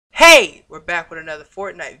Hey! We're back with another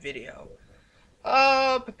Fortnite video.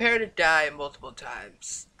 Prepare to die multiple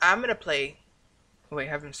times. I'm gonna play... Wait,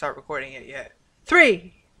 I haven't started recording it yet.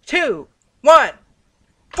 3, 2, 1!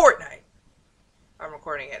 Fortnite! I'm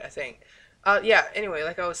recording it, I think. Yeah, anyway,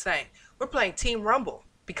 like I was saying, we're playing Team Rumble.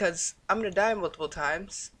 Because I'm gonna die multiple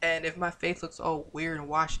times, and if my face looks all weird and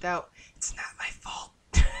washed out, it's not my fault.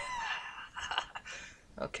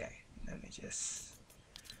 Okay, let me just...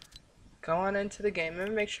 go on into the game. Let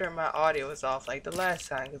me make sure my audio is off like the last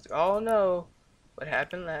time, because we all know what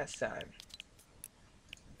happened last time.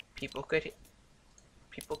 People could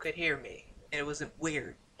hear me, and it wasn't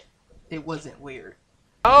weird. It wasn't weird.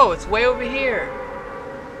 Oh, it's way over here.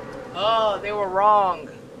 Oh, they were wrong.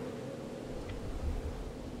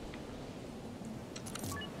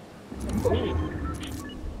 Ooh.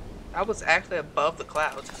 I was actually above the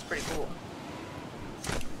clouds. It's pretty cool.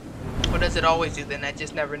 Or does it always do then? I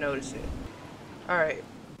just never noticed it. Alright.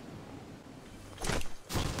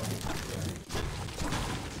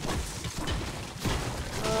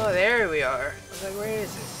 Oh, there we are. I was like, where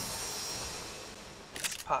is it?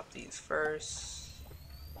 Let's pop these first.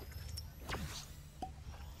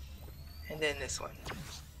 And then this one.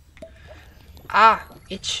 Ah!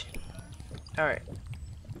 Itch. Alright.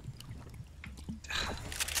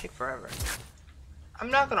 Take forever. I'm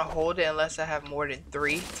not gonna hold it unless I have more than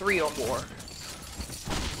three or more.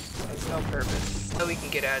 There's no purpose. So we can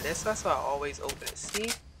get out of this. That's why I always open it. See?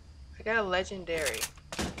 I got a legendary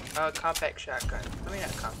compact shotgun. I mean,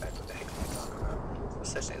 not compact. What the heck am I talking about? No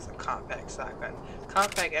such thing as a compact shotgun.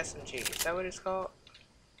 Compact SMG. Is that what it's called?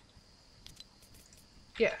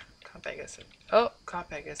 Yeah, compact SMG. Oh,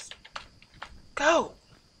 compact S. Go!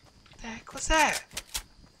 What the heck was that?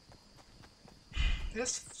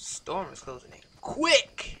 This storm is closing in.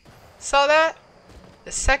 Quick! Saw that?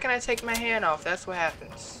 The second I take my hand off, that's what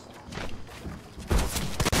happens.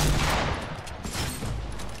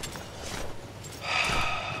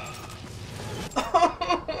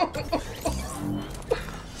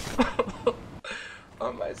 Oh,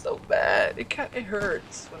 am I so bad? It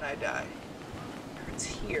hurts when I die. It hurts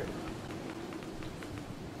here.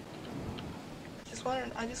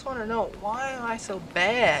 I just wanna know, why am I so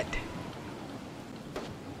bad?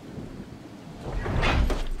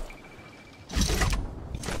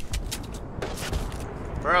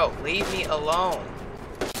 Bro, leave me alone.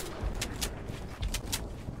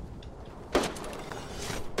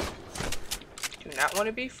 Do not want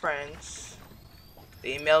to be friends.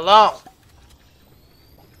 Leave me alone.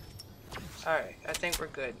 Alright, I think we're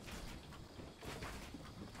good.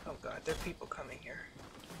 Oh god, there are people coming here.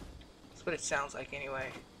 That's what it sounds like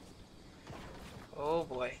anyway. Oh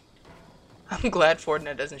boy. I'm glad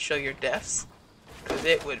Fortnite doesn't show your deaths, because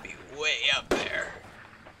it would be way up there.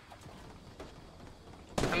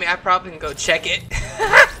 I mean, I probably can go check it.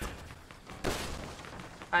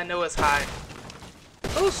 I know it's high.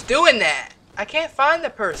 Who's doing that? I can't find the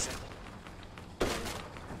person.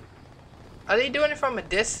 Are they doing it from a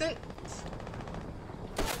distance?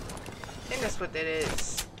 I think that's what that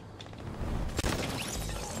is.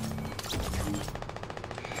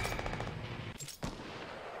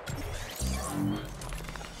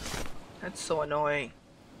 That's so annoying.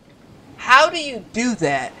 How do you do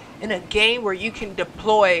that in a game where you can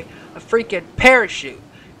deploy a freaking parachute?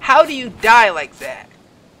 How do you die like that?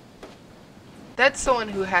 That's someone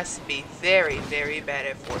who has to be very, very bad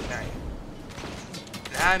at Fortnite.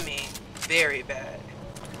 And I mean, very bad.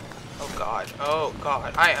 Oh god, oh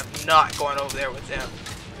god. I am not going over there with them.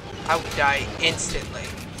 I would die instantly.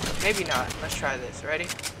 Maybe not. Let's try this. Ready?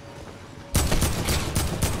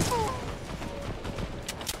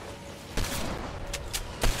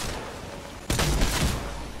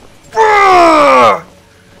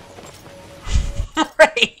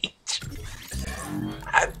 Rage!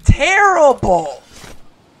 I'm terrible!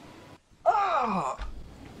 Oh,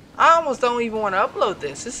 I almost don't even want to upload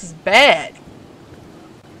this. This is bad.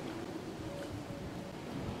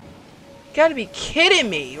 You gotta be kidding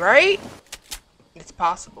me, right? It's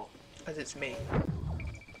possible, because it's me.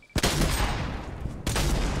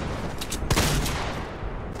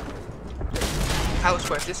 I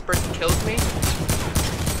swear, if this person kills me...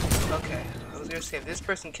 Okay, I was gonna say, if this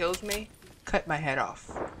person kills me, cut my head off.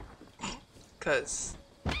 Because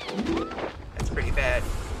that's pretty bad.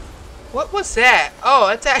 What was that? Oh,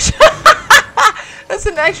 that's actually... that's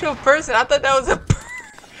an actual person. I thought that was a bird.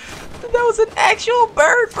 I thought that was an actual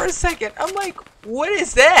bird for a second. I'm like, what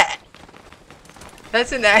is that?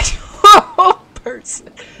 That's an actual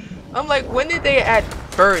person. I'm like, when did they add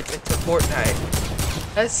birds into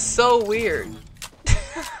Fortnite? That's so weird.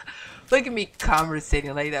 Look at me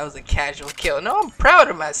conversating like that was a casual kill. No, I'm proud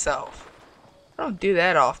of myself. I don't do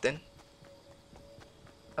that often.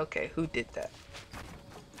 Okay, who did that?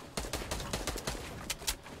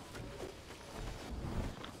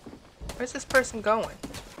 Where's this person going?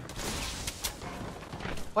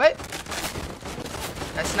 What?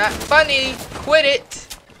 That's not funny. Quit it.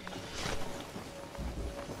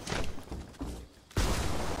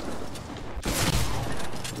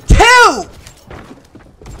 Two!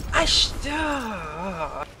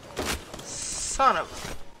 Son of a...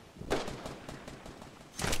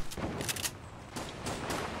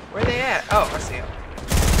 Where they at? Oh, I see them.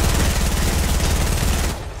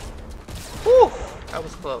 Whew! That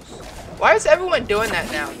was close. Why is everyone doing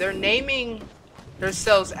that now? They're naming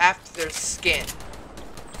themselves after their skin.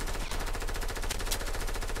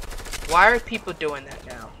 Why are people doing that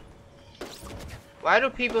now? Why do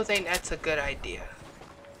people think that's a good idea?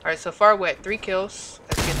 Alright, so far we're at 3 kills.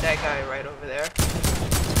 Let's get that guy right over there.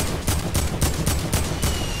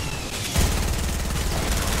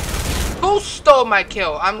 Who stole my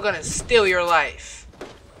kill? I'm gonna steal your life.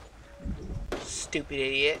 Stupid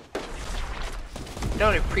idiot.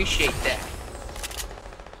 Don't appreciate that.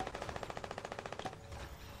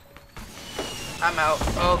 I'm out.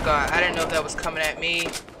 Oh god, I didn't know if that was coming at me.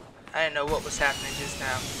 I didn't know what was happening just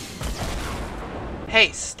now.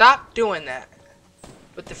 Hey, stop doing that.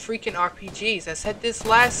 With the freaking RPGs. I said this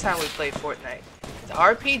last time we played Fortnite. The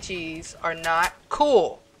RPGs are not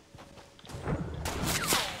cool.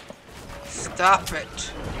 Stop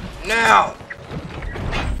it. Now!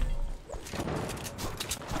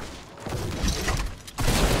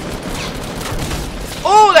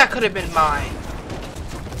 Oh, that could have been mine.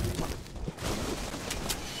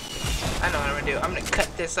 I know what I'm gonna do. I'm gonna cut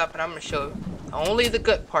this up and I'm gonna show only the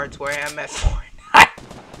good parts where I'm at Fortnite.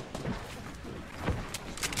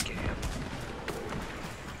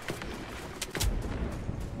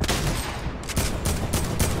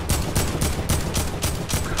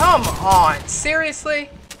 Come on, seriously?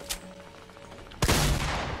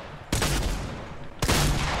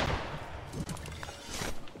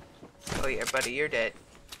 Oh yeah, buddy, you're dead.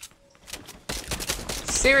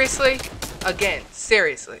 Seriously? Again,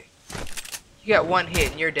 seriously. You got 1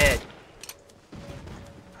 hit and you're dead.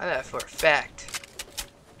 I know that for a fact.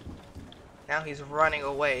 Now he's running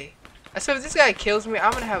away. So if this guy kills me,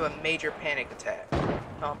 I'm gonna have a major panic attack.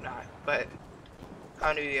 No, I'm not, but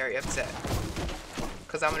I'm gonna be very upset.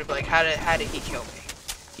 Because I'm gonna be like, how did he kill me?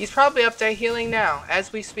 He's probably up there healing now,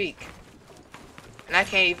 as we speak. And I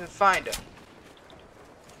can't even find him.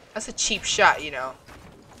 That's a cheap shot, you know.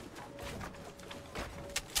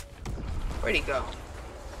 Where'd he go?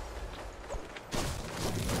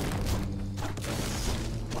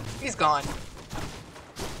 He's gone.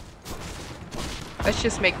 Let's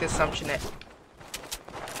just make the assumption that...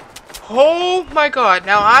 Oh my god,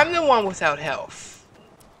 now I'm the one without health.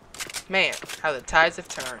 Man, how the tides have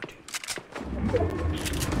turned.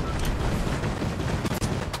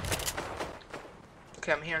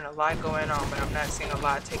 Okay, I'm hearing a lot going on, but I'm not seeing a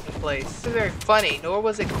lot taking place. This is very funny, nor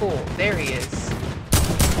was it cool. There he is.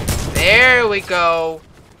 There we go.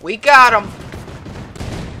 We got him.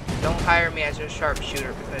 Don't hire me as your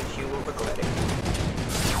sharpshooter because you will regret it.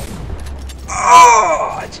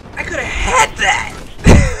 Oh, I could have had that.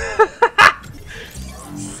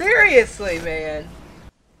 Seriously, man.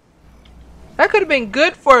 That could have been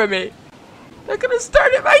good for me. That could have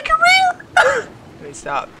started my career. Let me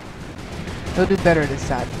stop. He'll do better this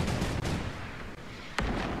time.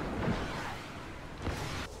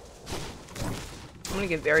 I'm gonna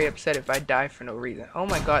get very upset if I die for no reason. Oh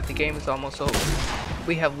my god, the game is almost over.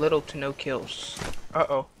 We have little to no kills.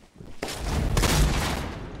 Uh-oh.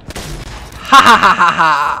 Ha ha ha ha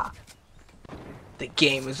ha! The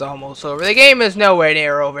game is almost over. The game is nowhere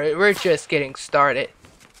near over. We're just getting started.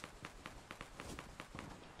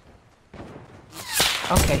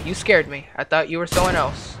 Okay, you scared me. I thought you were someone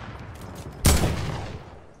else.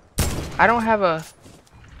 I don't have a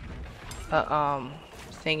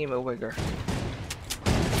thingy-ma-wigger.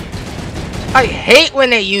 I hate when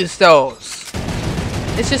they use those.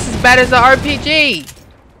 It's just as bad as the RPG.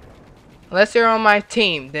 Unless you're on my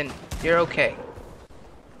team, then you're okay.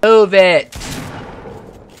 Move it.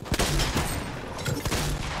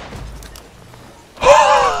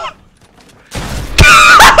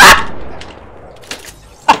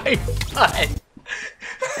 I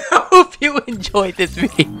hope you enjoyed this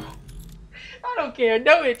video. I don't care.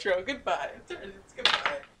 No intro. Goodbye.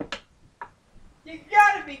 Goodbye. You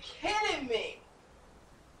gotta be kidding me.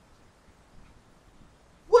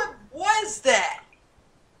 What was that?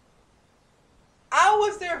 I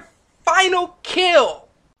was their final kill.